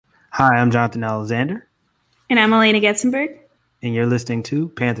Hi, I'm Jonathan Alexander. And I'm Elena Getzenberg. And you're listening to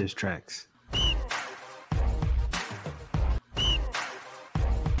Panthers Tracks.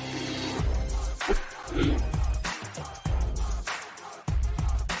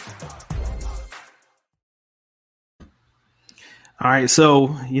 All right,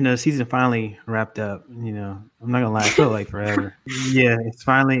 so, season finally wrapped up. I'm not going to lie, it felt like forever. Yeah, it's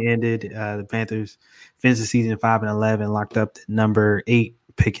finally ended. The Panthers finished the season 5-11, locked up the number 8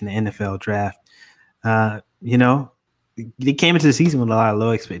 pick in the NFL draft. They came into the season with a lot of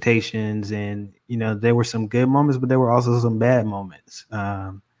low expectations, and, there were some good moments, but there were also some bad moments.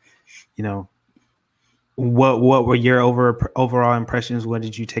 What were your overall impressions? What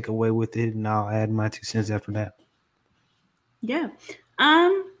did you take away with it? And I'll add my 2 cents after that. Yeah.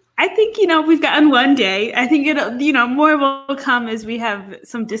 I think, we've gotten one day. I think more will come as we have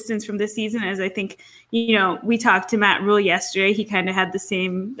some distance from this season, as I think, we talked to Matt Rule yesterday. He kind of had the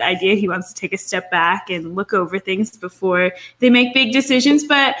same idea. He wants to take a step back and look over things before they make big decisions.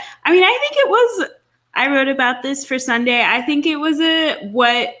 But I wrote about this for Sunday. I think it was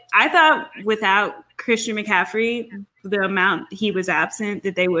what I thought without Christian McCaffrey, the amount he was absent,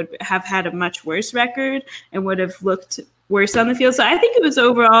 that they would have had a much worse record and would have looked worse on the field. So I think it was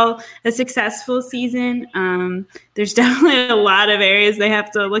overall a successful season. There's definitely a lot of areas they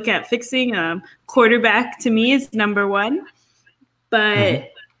have to look at fixing. Quarterback to me is number one.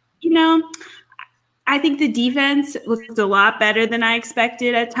 But, I think the defense looked a lot better than I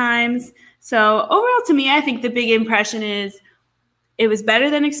expected at times. So overall to me, I think the big impression is it was better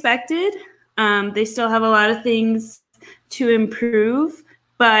than expected. They still have a lot of things to improve,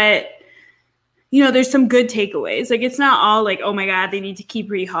 but there's some good takeaways. Like, it's not all like, oh my God, they need to keep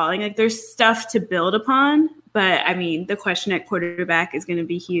rehauling. Like, there's stuff to build upon. But I mean, the question at quarterback is going to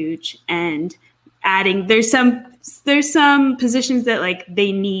be huge. And adding, there's some positions that like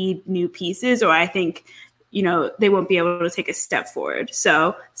they need new pieces, or I think, they won't be able to take a step forward.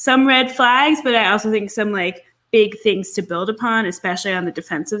 So some red flags, but I also think some like big things to build upon, especially on the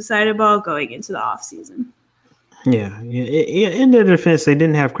defensive side of the ball going into the offseason. Yeah. In their defense, they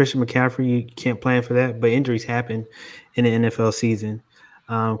didn't have Christian McCaffrey. You can't plan for that, but injuries happen in the NFL season.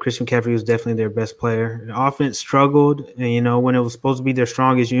 Christian McCaffrey was definitely their best player. The offense struggled, and, when it was supposed to be their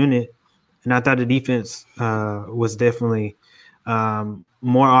strongest unit. And I thought the defense was definitely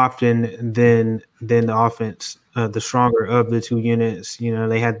more often than the offense, the stronger of the two units.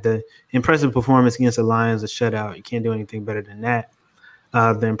 They had the impressive performance against the Lions, a shutout. You can't do anything better than that.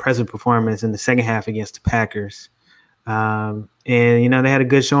 The impressive performance in the second half against the Packers. And, they had a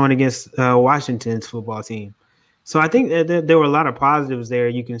good showing against Washington's football team. So I think that there were a lot of positives there.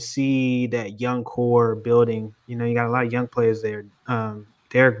 You can see that young core building. You got a lot of young players there.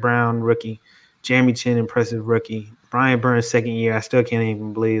 Derek Brown, rookie. Jeremy Chin, impressive rookie. Brian Burns, second year. I still can't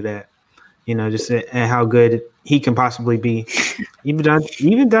even believe that. Just how good he can possibly be. Even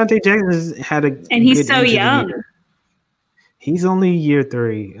Dante Jackson had a – and he's so young. Year. He's only year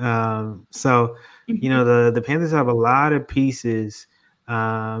 3. So, the Panthers have a lot of pieces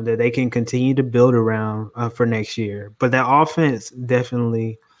that they can continue to build around for next year. But that offense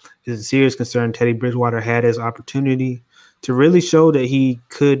definitely is a serious concern. Teddy Bridgewater had his opportunity to really show that he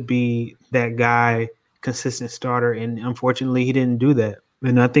could be that guy, consistent starter. And unfortunately, he didn't do that.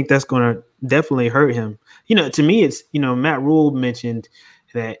 And I think that's going to definitely hurt him. To me, it's, Matt Rule mentioned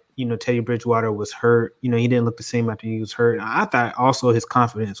that, Teddy Bridgewater was hurt. He didn't look the same after he was hurt. I thought also his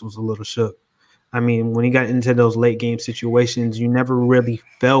confidence was a little shook. I mean, when he got into those late game situations, you never really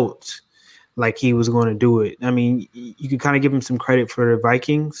felt like he was going to do it. I mean, you could kind of give him some credit for the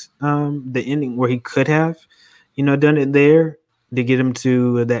Vikings, the ending where he could have, done it there to get him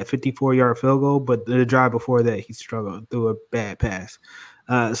to that 54-yard field goal. But the drive before that, he struggled through a bad pass.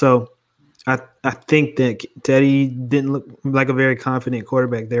 So I think that Teddy didn't look like a very confident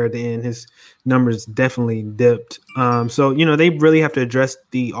quarterback there at the end. His numbers definitely dipped. So, they really have to address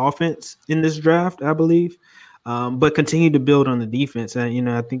the offense in this draft, I believe, but continue to build on the defense. And,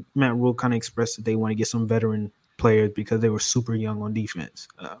 I think Matt Rule kind of expressed that they want to get some veteran players because they were super young on defense.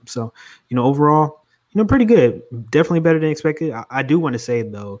 So, overall, pretty good. Definitely better than expected. I do want to say,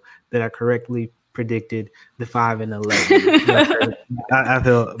 though, that I correctly predicted the 5-11. I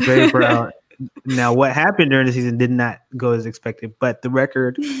feel very proud. Now, what happened during the season did not go as expected, but the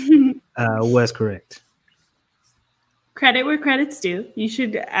record was correct. Credit where credit's due. You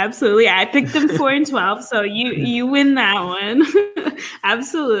should absolutely. I picked them 4-12, so you win that one.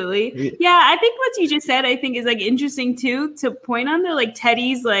 Absolutely. Yeah, I think what you just said, I think, is like interesting too to point on the like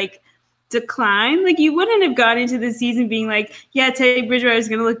Teddy's like decline. Like, you wouldn't have gone into the season being like, yeah, Teddy Bridgewater is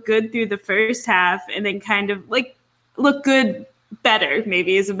going to look good through the first half and then kind of like look good better,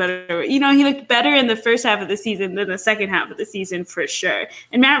 maybe is a better, he looked better in the first half of the season than the second half of the season for sure.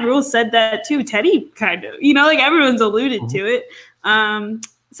 And Matt Rule said that too. Teddy kind of, like everyone's alluded to it.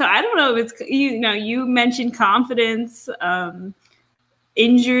 So I don't know if it's, you mentioned confidence,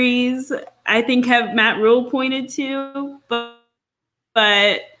 injuries, I think have Matt Rule pointed to,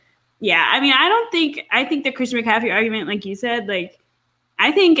 but yeah, I mean, I think the Christian McCaffrey argument, like you said, like,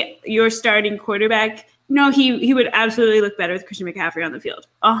 I think your starting quarterback, he would absolutely look better with Christian McCaffrey on the field,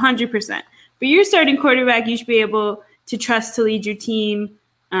 100%. But your starting quarterback, you should be able to trust to lead your team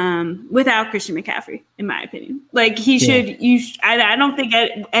without Christian McCaffrey, in my opinion. Like I don't think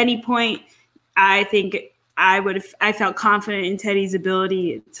at any point I think I felt confident in Teddy's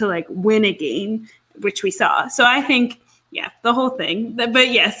ability to like win a game, which we saw. So I think, the whole thing.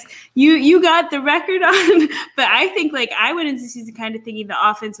 But yes, you got the record on. But I think like I went into the season kind of thinking the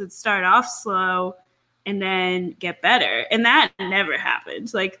offense would start off slow and then get better. And that never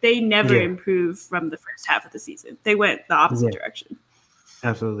happened. Like they never improved from the first half of the season. They went the opposite direction.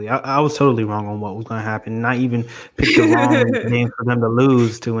 Absolutely. I was totally wrong on what was going to happen. Not even picked the wrong game for them to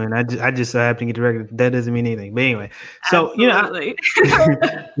lose to win. I just so happened to get the record. That doesn't mean anything. But anyway, so, absolutely.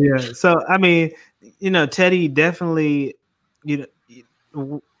 So, I mean, Teddy definitely,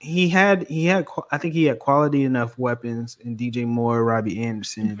 he had, I think he had quality enough weapons in DJ Moore, Robbie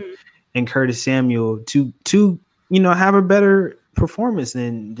Anderson, and Curtis Samuel to have a better performance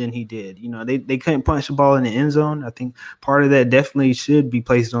than he did. They couldn't punch the ball in the end zone. I think part of that definitely should be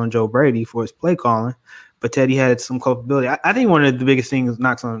placed on Joe Brady for his play calling, but Teddy had some culpability. I think one of the biggest things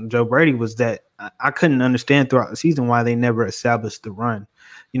knocks on Joe Brady was that I couldn't understand throughout the season why they never established the run.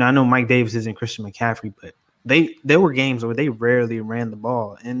 I know Mike Davis isn't Christian McCaffrey, but there were games where they rarely ran the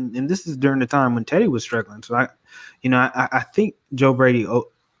ball, and this is during the time when Teddy was struggling. So I think Joe Brady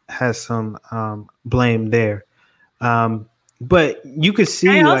has some blame there. But you could see.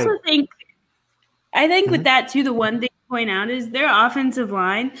 I also think with that too, the one thing to point out is their offensive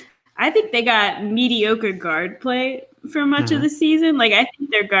line. I think they got mediocre guard play for much of the season. Like I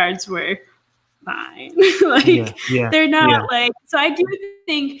think their guards were fine. They're not like. So I do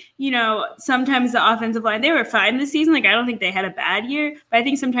think sometimes the offensive line, they were fine this season. Like I don't think they had a bad year, but I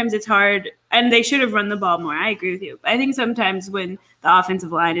think sometimes it's hard, and they should have run the ball more. I agree with you. But I think sometimes when the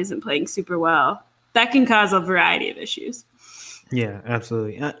offensive line isn't playing super well, that can cause a variety of issues. Yeah,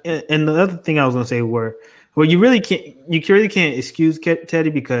 absolutely. And the other thing I was going to say you really can't excuse Teddy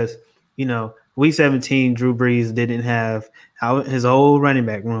because, week 17, Drew Brees didn't have his old running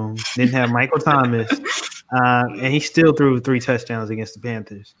back room, didn't have Michael Thomas, and he still threw 3 touchdowns against the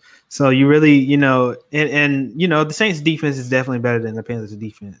Panthers. So you really, the Saints defense is definitely better than the Panthers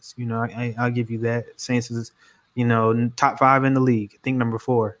defense. I'll give you that. Saints is, top 5 in the league, I think number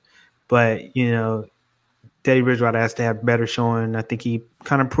 4. But, Teddy Bridgewater has to have better showing. I think he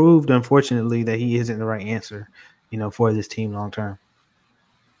kind of proved, unfortunately, that he isn't the right answer, for this team long term.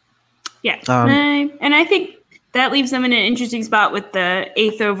 Yeah. And I think that leaves them in an interesting spot with the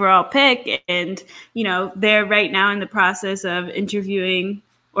 8th overall pick. And, they're right now in the process of interviewing,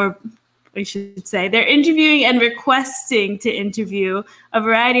 or I should say, they're interviewing and requesting to interview a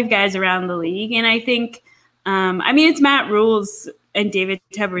variety of guys around the league. And I think, it's Matt Rule's and David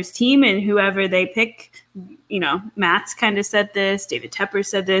Tepper's team, and whoever they pick, Matt's kind of said this, David Tepper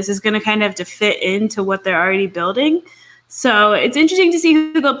said this, is going to kind of have to fit into what they're already building. So it's interesting to see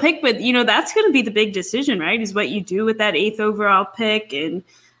who they'll pick, but, that's going to be the big decision, right, is what you do with that 8th overall pick and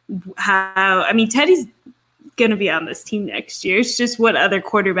how – Teddy's going to be on this team next year. It's just what other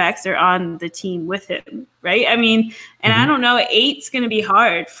quarterbacks are on the team with him, right? I don't know, 8's going to be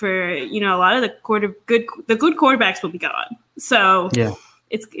hard for, a lot of the good quarterbacks will be gone. So yeah,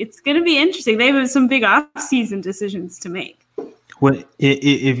 it's going to be interesting. They have some big off-season decisions to make. Well,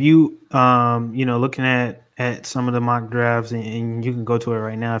 if you looking at some of the mock drafts, and you can go to it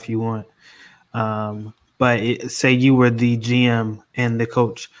right now if you want. But say you were the GM and the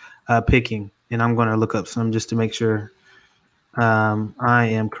coach picking, and I'm going to look up some just to make sure I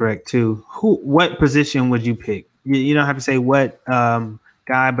am correct too. What position would you pick? You don't have to say what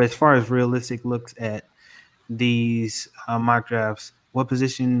guy, but as far as realistic looks at these mock drafts, what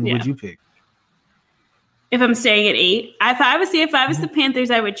position would you pick? If I'm staying at 8, if I was the Panthers,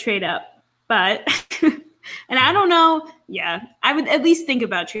 I would trade up. But and I don't know. Yeah, I would at least think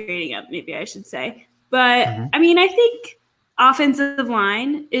about trading up. Maybe I should say. But I think offensive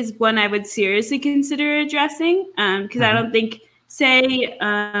line is one I would seriously consider addressing because I don't think, say,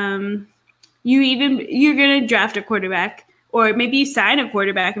 you're going to draft a quarterback. Or maybe you sign a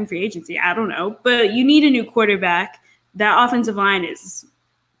quarterback in free agency. I don't know. But you need a new quarterback. That offensive line is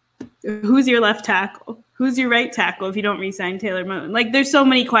 – who's your left tackle? who's your right tackle if you don't re-sign Taylor Moton? Like, there's so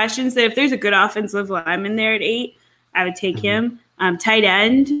many questions that if there's a good offensive lineman there at 8, I would take him. Tight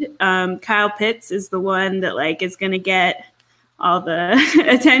end, Kyle Pitts is the one that like is going to get all the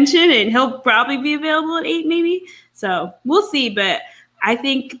attention, and he'll probably be available at 8 maybe. So we'll see, but I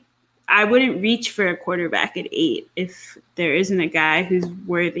think I wouldn't reach for a quarterback at 8 if there isn't a guy who's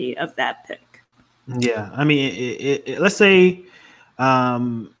worthy of that pick. Yeah, I mean, let's say,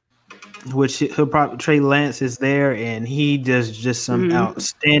 which he'll probably Trey Lance is there, and he does just some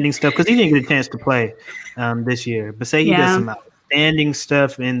outstanding stuff because he didn't get a chance to play this year. But say he does some outstanding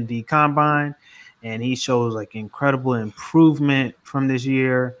stuff in the combine, and he shows like incredible improvement from this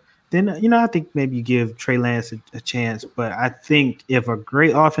year. Then I think maybe you give Trey Lance a chance. But I think if a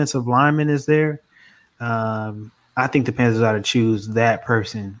great offensive lineman is there, I think the Panthers ought to choose that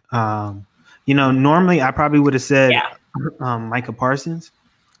person. Normally I probably would have said Micah Parsons.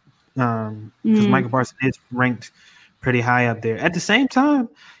 Because Micah Parsons is ranked pretty high up there. At the same time,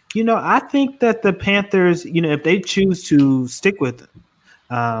 I think that the Panthers, if they choose to stick with,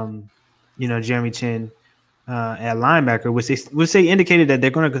 Jeremy Chin at linebacker, which they indicated that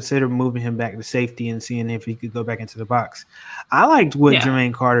they're going to consider moving him back to safety and seeing if he could go back into the box. I liked what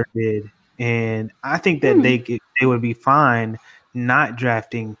Jermaine Carter did, and I think that they would be fine not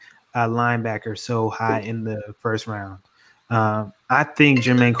drafting a linebacker so high in the first round. I think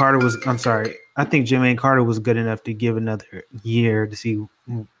Jermaine Carter was good enough to give another year to see,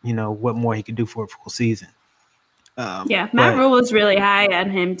 what more he could do for a full season. Matt Rule was really high on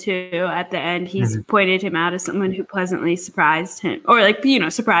him too. At the end, he's pointed him out as someone who pleasantly surprised him, or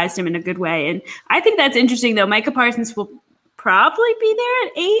surprised him in a good way. And I think that's interesting, though. Micah Parsons will probably be there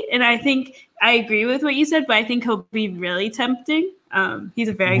at 8, and I think I agree with what you said, but I think he'll be really tempting. He's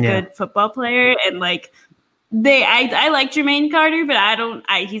a very good football player, and I like Jermaine Carter, but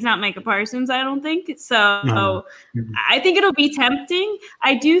he's not Micah Parsons, I don't think. So I think it'll be tempting.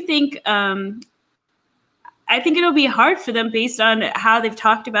 I do think I think it'll be hard for them based on how they've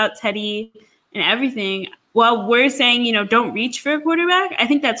talked about Teddy and everything. While we're saying, don't reach for a quarterback, I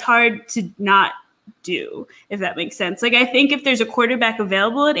think that's hard to not do, if that makes sense. I think if there's a quarterback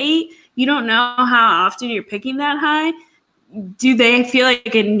available at 8, you don't know how often you're picking that high. Do they feel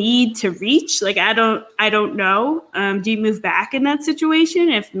like a need to reach? I don't know. Do you move back in that situation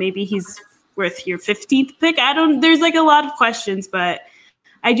if maybe he's worth your 15th pick? There's a lot of questions, but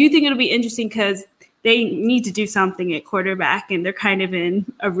I do think it'll be interesting because they need to do something at quarterback, and they're kind of in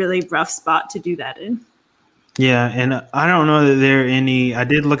a really rough spot to do that in. Yeah, and I don't know that there are any – I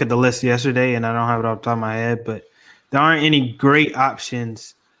did look at the list yesterday, and I don't have it off the top of my head, but there aren't any great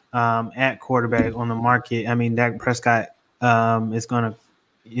options at quarterback on the market. I mean, Dak Prescott is going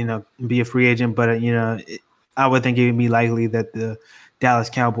to, be a free agent, but, I would think it would be likely that the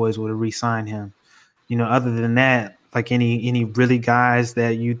Dallas Cowboys would re-sign him. Other than that, any really guys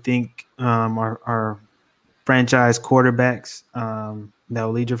that you think are franchise quarterbacks that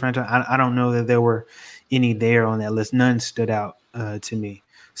will lead your franchise, I don't know that there were any there on that list. None stood out to me.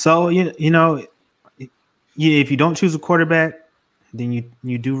 So, if you don't choose a quarterback, then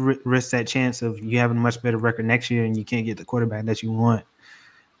you do risk that chance of you having a much better record next year and you can't get the quarterback that you want.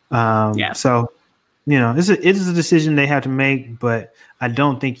 So, it is a decision they have to make, but I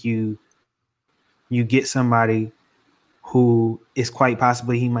don't think you get somebody who is quite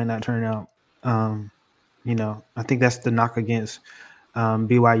possibly he might not turn out. I think that's the knock against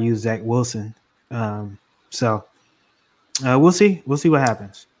BYU Zach Wilson. So we'll see. We'll see what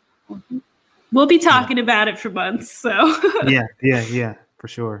happens. We'll be talking about it for months. So yeah, for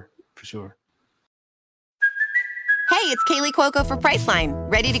sure. Hey, it's Kaylee Cuoco for Priceline.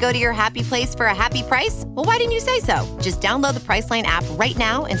 Ready to go to your happy place for a happy price? Well, why didn't you say so? Just download the Priceline app right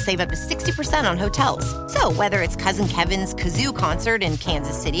now and save up to 60% on hotels. So whether it's Cousin Kevin's Kazoo Concert in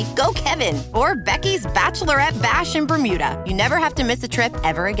Kansas City, go Kevin, or Becky's Bachelorette Bash in Bermuda, you never have to miss a trip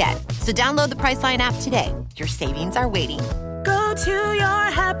ever again. So download the Priceline app today. Your savings are waiting. Go to your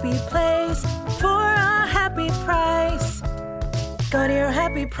happy place for a happy price. Go to your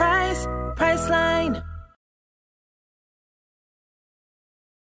happy price, Priceline.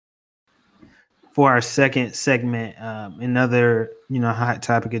 For our second segment, another hot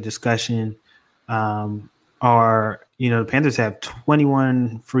topic of discussion are the Panthers have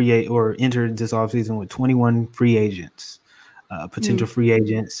 21 entered this offseason with 21 free agents, potential free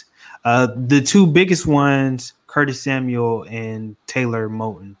agents. The two biggest ones, Curtis Samuel and Taylor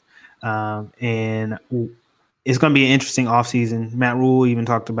Moton, and it's going to be an interesting offseason. Matt Rule even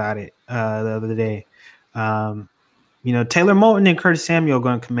talked about it the other day. Taylor Moton and Curtis Samuel are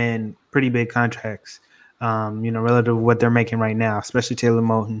going to command pretty big contracts, relative to what they're making right now, especially Taylor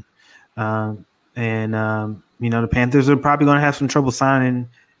Moton. And, the Panthers are probably going to have some trouble signing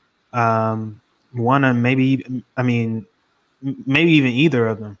maybe even either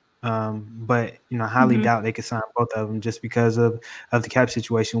of them. But highly doubt they could sign both of them just because of the cap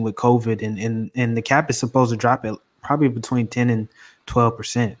situation with COVID, and the cap is supposed to drop at probably between 10 and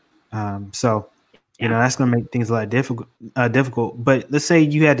 12%. So that's going to make things a lot difficult. But let's say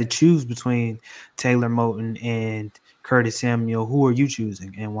you had to choose between Taylor Moton and Curtis Samuel. Who are you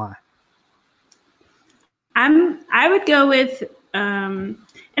choosing and why? I would go with and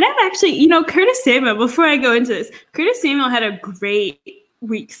I'm actually, Curtis Samuel, before I go into this, Curtis Samuel had a great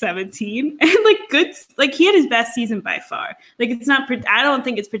week 17 and he had his best season by far. I don't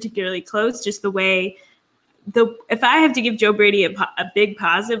think it's particularly close, just the way if I have to give Joe Brady a big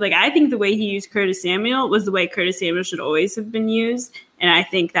positive, I think the way he used Curtis Samuel was the way Curtis Samuel should always have been used. And I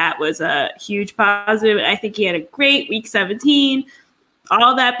think that was a huge positive. I think he had a great week 17.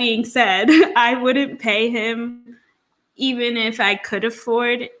 All that being said, I wouldn't pay him even if I could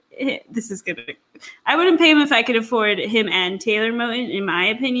afford it. I wouldn't pay him if I could afford him and Taylor Moton, in my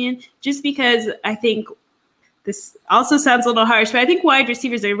opinion, just because I think this also sounds a little harsh, but I think wide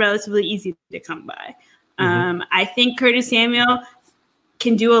receivers are relatively easy to come by. I think Curtis Samuel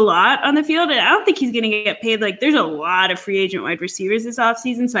can do a lot on the field, and I don't think he's going to get paid. There's a lot of free agent wide receivers this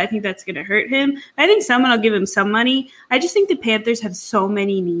offseason, so I think that's going to hurt him. I think someone will give him some money. I just think the Panthers have so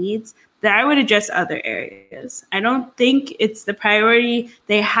many needs that I would adjust other areas. I don't think it's the priority.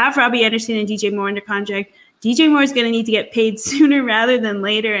 They have Robbie Anderson and DJ Moore under contract. DJ Moore is going to need to get paid sooner rather than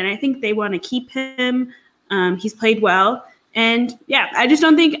later, and I think they want to keep him. He's played well. And I just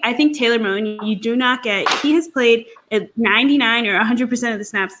don't think – I think Taylor Moton, you do not get – he has played at 99 or 100% of the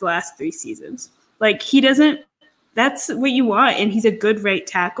snaps the last 3 seasons. He doesn't – that's what you want, and he's a good right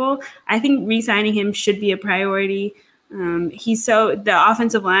tackle. I think re-signing him should be a priority. The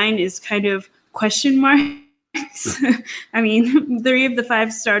offensive line is kind of question marks. I mean, 3 of the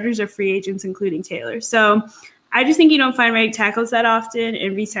 5 starters are free agents, including Taylor. So – I just think you don't find right tackles that often,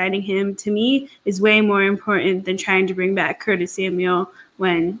 and re-signing him, to me, is way more important than trying to bring back Curtis Samuel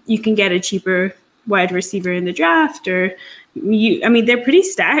when you can get a cheaper wide receiver in the draft. They're pretty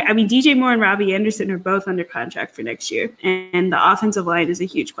stacked. I mean, DJ Moore and Robbie Anderson are both under contract for next year, and the offensive line is a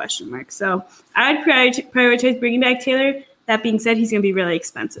huge question mark. So I'd prioritize bringing back Taylor. That being said, he's going to be really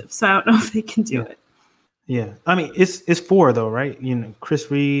expensive, so I don't know if they can do it. Yeah, I mean, it's 4 though, right?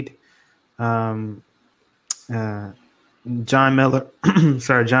 Chris Reed, John Miller,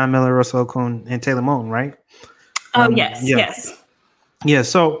 Russell Okung, and Taylor Moton, right? Yes. Yeah,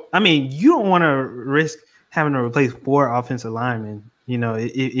 so, I mean, you don't want to risk having to replace 4 offensive linemen,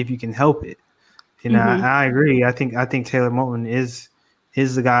 if you can help it. I agree. I think Taylor Moton is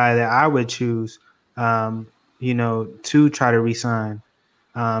the guy that I would choose, to try to re-sign.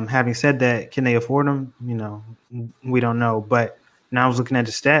 Having said that, can they afford him? We don't know. But now I was looking at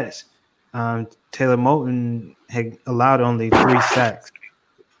the stats. Taylor Moton had allowed only 3 sacks.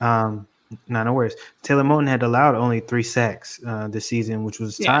 No worries. Taylor Moton had allowed only 3 sacks this season, which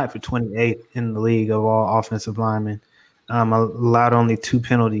was tied for 28 in the league of all offensive linemen. Allowed only 2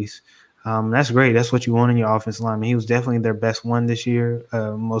 penalties. That's great. That's what you want in your offensive lineman. He was definitely their best one this year,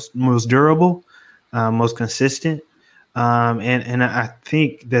 most durable, most consistent. And I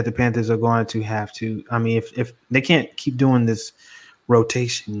think that the Panthers are going to have to. I mean, if they can't keep doing this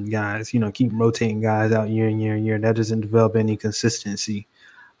rotation, guys, keep rotating guys out year in year and year, that doesn't develop any consistency.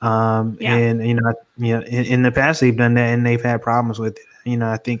 And in the past they've done that and they've had problems with it.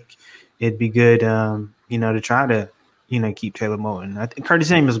 I think it'd be good, to try to, keep Taylor Moton. I think Curtis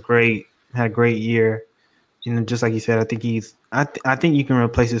Samuel is great, had a great year. Just like you said, I think you can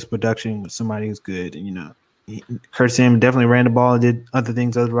replace his production with somebody who's good. Curtis Samuel definitely ran the ball and did other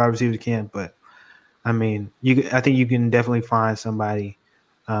things other wide receivers can, but I mean, I think you can definitely find somebody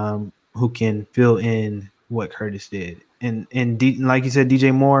who can fill in what Curtis did. And like you said,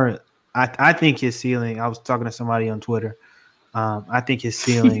 DJ Moore, I think his ceiling, I was talking to somebody on Twitter, I think his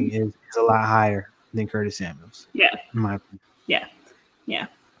ceiling is a lot higher than Curtis Samuel's. Yeah. In my opinion. Yeah.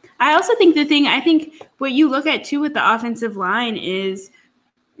 I also think what you look at too with the offensive line is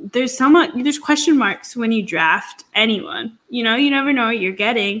there's question marks when you draft anyone. You never know what you're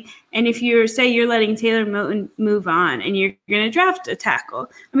getting. And if you're letting Taylor Moton move on and you're going to draft a tackle.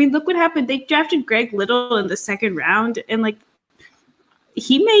 I mean, look what happened. They drafted Greg Little in the 2nd round, and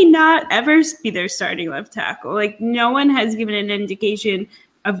he may not ever be their starting left tackle. No one has given an indication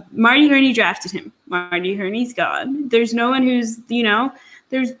of Marty Hurney drafted him. Marty Hurney's gone. There's no one who's,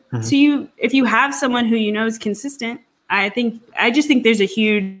 if you have someone who is consistent, I just think there's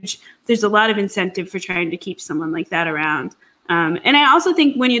a lot of incentive for trying to keep someone like that around. And I also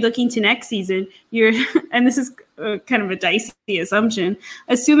think when you're looking to next season, and this is kind of a dicey assumption,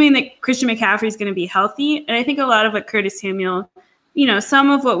 assuming that Christian McCaffrey is going to be healthy. And I think a lot of what Curtis Samuel,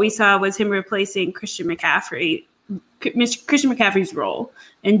 some of what we saw was him replacing Christian McCaffrey's role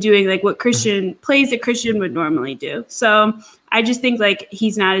and doing like what plays that Christian would normally do. So I just think like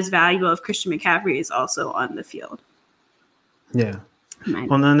he's not as valuable if Christian McCaffrey is also on the field. Yeah.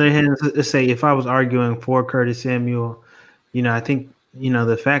 On the other hand, let's say if I was arguing for Curtis Samuel, I think,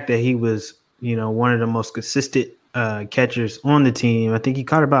 the fact that he was, one of the most consistent catchers on the team, I think he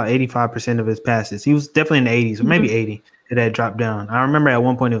caught about 85% of his passes. He was definitely in the 80s, or maybe 80. It had dropped down. I remember at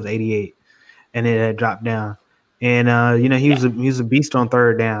one point it was 88, and it had dropped down. And, he was a beast on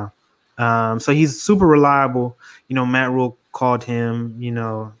third down. So he's super reliable. Matt Rule called him,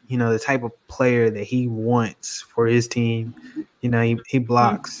 the type of player that he wants for his team. He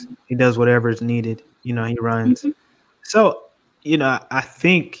blocks. He does whatever is needed. He runs. So, I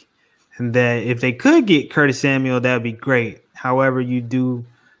think that if they could get Curtis Samuel, that would be great. However, you do,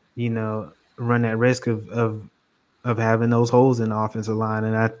 run that risk of having those holes in the offensive line.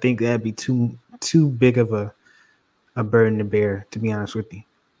 And I think that'd be too big of a burden to bear, to be honest with you.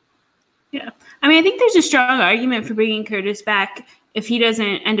 Yeah. I mean, I think there's a strong argument for bringing Curtis back if he doesn't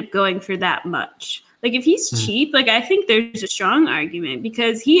end up going for that much. Like, if he's cheap, like, I think there's a strong argument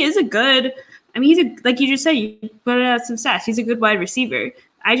because he is like you just said, you put out some stats. He's a good wide receiver.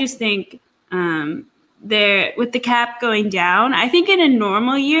 I just think with the cap going down, I think in a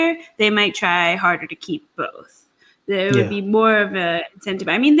normal year, they might try harder to keep both. There would be more of an incentive.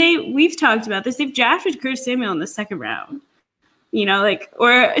 I mean, we've talked about this. They've drafted Curtis Samuel in the second round,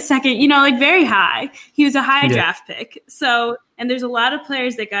 or a second, very high. He was a high draft pick. So, and there's a lot of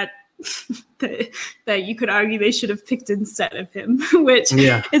players that got that you could argue they should have picked instead of him, which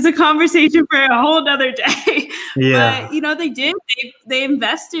is a conversation for a whole other day. Yeah. But, they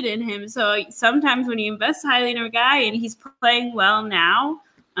invested in him. So sometimes when you invest highly in a guy and he's playing well now,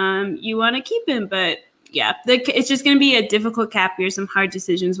 you want to keep him. But yeah, it's just going to be a difficult cap year. Some hard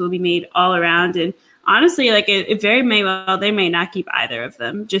decisions will be made all around. And honestly, like it very well, they may not keep either of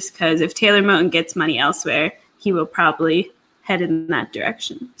them just because if Taylor Moton gets money elsewhere, he will probably head in that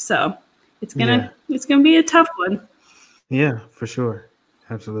direction. So it's gonna be a tough one. Yeah, for sure.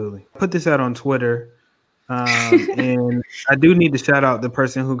 Absolutely. Put this out on Twitter. And I do need to shout out the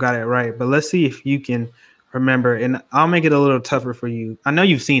person who got it right, but let's see if you can remember, and I'll make it a little tougher for you. I know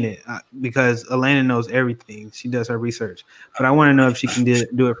you've seen it because Elena knows everything. She does her research, but I want to know if she can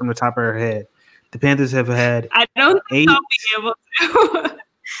do it from the top of her head. The Panthers have had I don't think I'll be able to.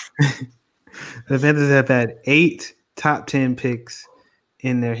 The Panthers have had 8 top 10 picks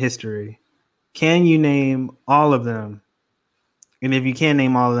in their history. Can you name all of them? And if you can't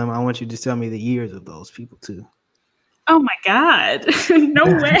name all of them, I want you to tell me the years of those people too. Oh my God. No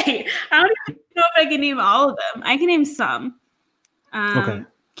way. I don't even know if I can name all of them. I can name some. Okay.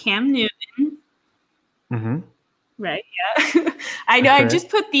 Cam Newton. Mm-hmm. Right, yeah. I know. Okay. I just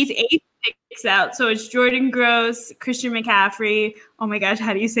put these 8 picks out. So it's Jordan Gross, Christian McCaffrey. Oh my gosh,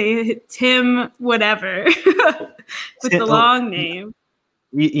 how do you say it? Tim whatever. With the long name.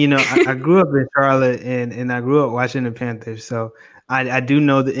 I grew up in Charlotte and I grew up watching the Panthers. So I do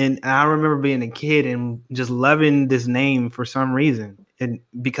know that, and I remember being a kid and just loving this name for some reason, and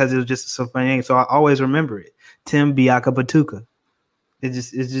because it was just so funny name. So I always remember it. Tim Biakabatuka.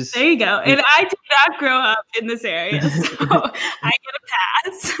 It's just there you go. And I did not grow up in this area, so I get a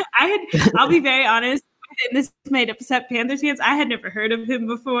pass. I'll be very honest, and this might upset Panthers fans. I had never heard of him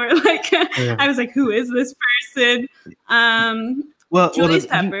before. I was like, who is this person? Julius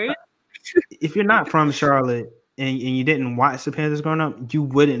Peppers. If you're not from Charlotte and you didn't watch the Panthers growing up, you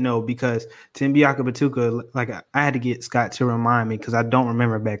wouldn't know because Tim Biakabatuka, I had to get Scott to remind me because I don't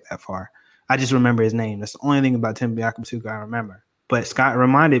remember back that far. I just remember his name. That's the only thing about Tim Biakabatuka I remember. But Scott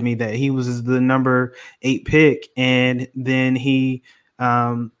reminded me that he was the number 8 pick, and then he,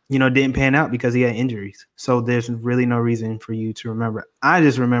 didn't pan out because he had injuries. So there's really no reason for you to remember. I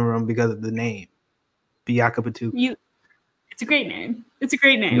just remember him because of the name, Biakabatuka. It's a great name. Yeah.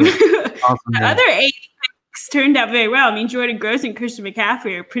 Awesome. The other 8 picks turned out very well. I mean, Jordan Gross and Christian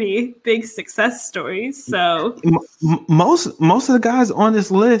McCaffrey are pretty big success stories. So most of the guys on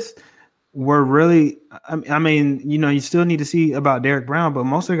this list were really, I mean, you still need to see about Derek Brown, but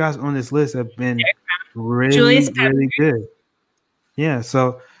most of the guys on this list have been really good. Yeah.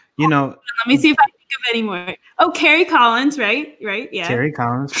 So, let me see if I think of any more. Oh, Kerry Collins, right? Yeah. Kerry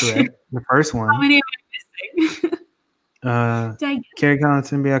Collins, correct. The first one. How many am I missing? Kerry Collins,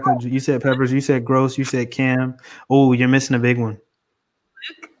 Tim Biakabatuka. You said Peppers. You said Gross. You said Cam. Oh, you're missing a big one.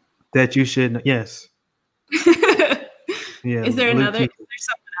 Luke? That you should know. Yes. Yeah. Is there Luke another? Is Kuechly. there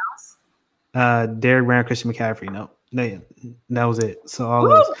something else? Derek Brown, Christian McCaffrey. No, that was it. So all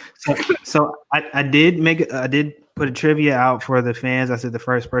those. So I did put a trivia out for the fans. I said the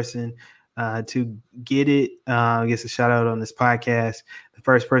first person to get it gets a shout out on this podcast. The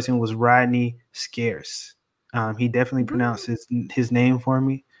first person was Rodney Scarce. He definitely pronounced his name for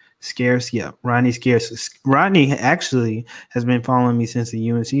me. Scarce, yeah, Rodney Scarce. Rodney actually has been following me since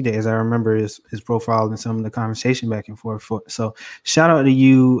the UNC days. I remember his profile and some of the conversation back and forth. So shout out to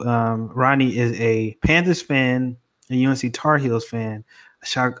you. Rodney is a Panthers fan, a UNC Tar Heels fan, a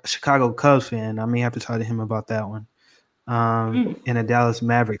Chicago Cubs fan. I may have to talk to him about that one. And a Dallas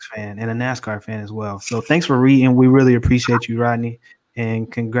Mavericks fan and a NASCAR fan as well. So thanks for reading. We really appreciate you, Rodney,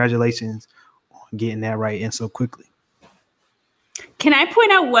 and congratulations on getting that right and so quickly. Can I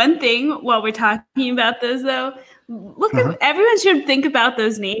point out one thing while we're talking about those, though? Look, everyone should think about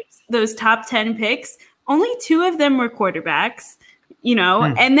those names, those top 10 picks. Only 2 of them were quarterbacks,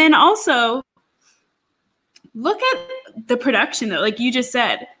 and then also look at the production, though. Like you just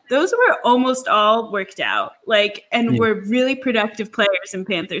said, those were almost all worked out, and were really productive players in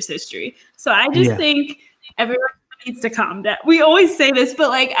Panthers history. So I just think everyone needs to calm down. We always say this,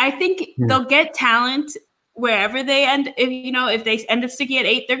 but I think they'll get talent wherever they end. If they end up sticking at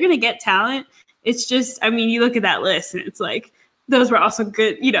 8, they're going to get talent. It's just, you look at that list and it's those were also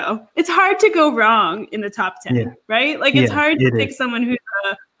good. It's hard to go wrong in the top 10, right? It's hard to pick someone who's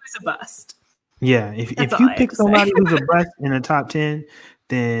a bust. Yeah. If you pick somebody who's a bust in the top 10,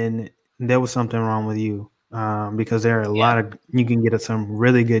 then there was something wrong with you, because there are a lot of, you can get some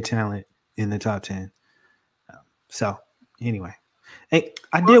really good talent in the top 10. So anyway, hey,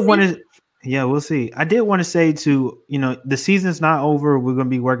 we'll see. I did want to say too, the season's not over. We're going to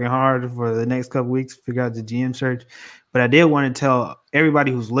be working hard for the next couple weeks to figure out the GM search. But I did want to tell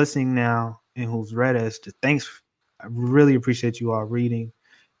everybody who's listening now and who's read us thanks. I really appreciate you all reading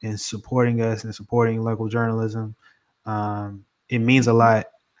and supporting us and supporting local journalism. It means a lot.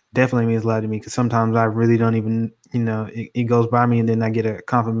 Definitely means a lot to me, because sometimes I really don't even, it goes by me and then I get a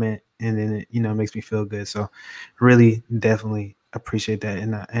compliment and then it, makes me feel good. So really, definitely appreciate that.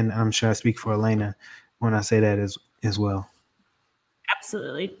 And I'm sure I speak for Elena when I say that as well.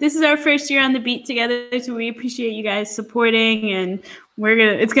 Absolutely. This is our first year on the beat together, so we appreciate you guys supporting, and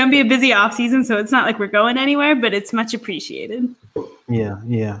it's going to be a busy off season, so it's not like we're going anywhere, but it's much appreciated.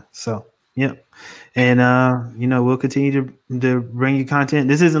 Yeah. So, yeah. And, we'll continue to bring you content.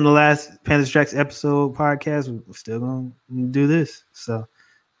 This isn't the last Panthers Tracks episode podcast. We're still going to do this. So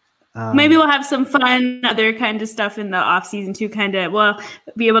maybe we'll have some fun, other kind of stuff in the off season too. We'll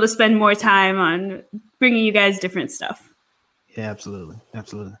be able to spend more time on bringing you guys different stuff. Yeah, absolutely.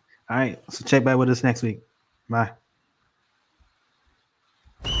 All right. So check back with us next week. Bye.